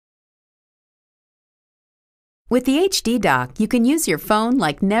With the HD dock, you can use your phone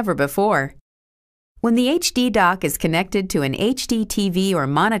like never before. When the HD dock is connected to an HD TV or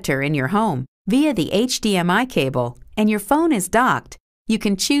monitor in your home via the HDMI cable and your phone is docked, you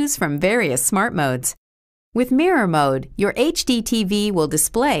can choose from various smart modes. With Mirror Mode, your HD TV will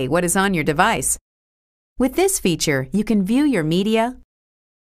display what is on your device. With this feature, you can view your media,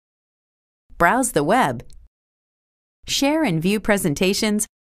 browse the web, share and view presentations,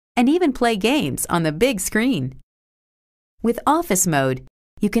 and even play games on the big screen. With Office Mode,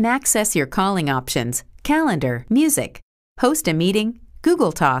 you can access your calling options, calendar, music, host a meeting,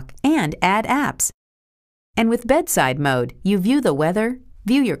 Google Talk, and add apps. And with Bedside Mode, you view the weather,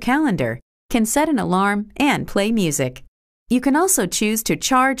 view your calendar, can set an alarm, and play music. You can also choose to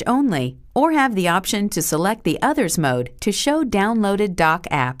charge only or have the option to select the Others mode to show downloaded dock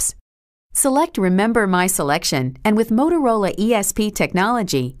apps. Select Remember My Selection, and with Motorola ESP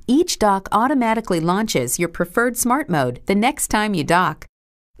technology, each dock automatically launches your preferred smart mode the next time you dock.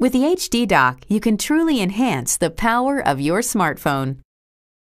 With the HD dock, you can truly enhance the power of your smartphone.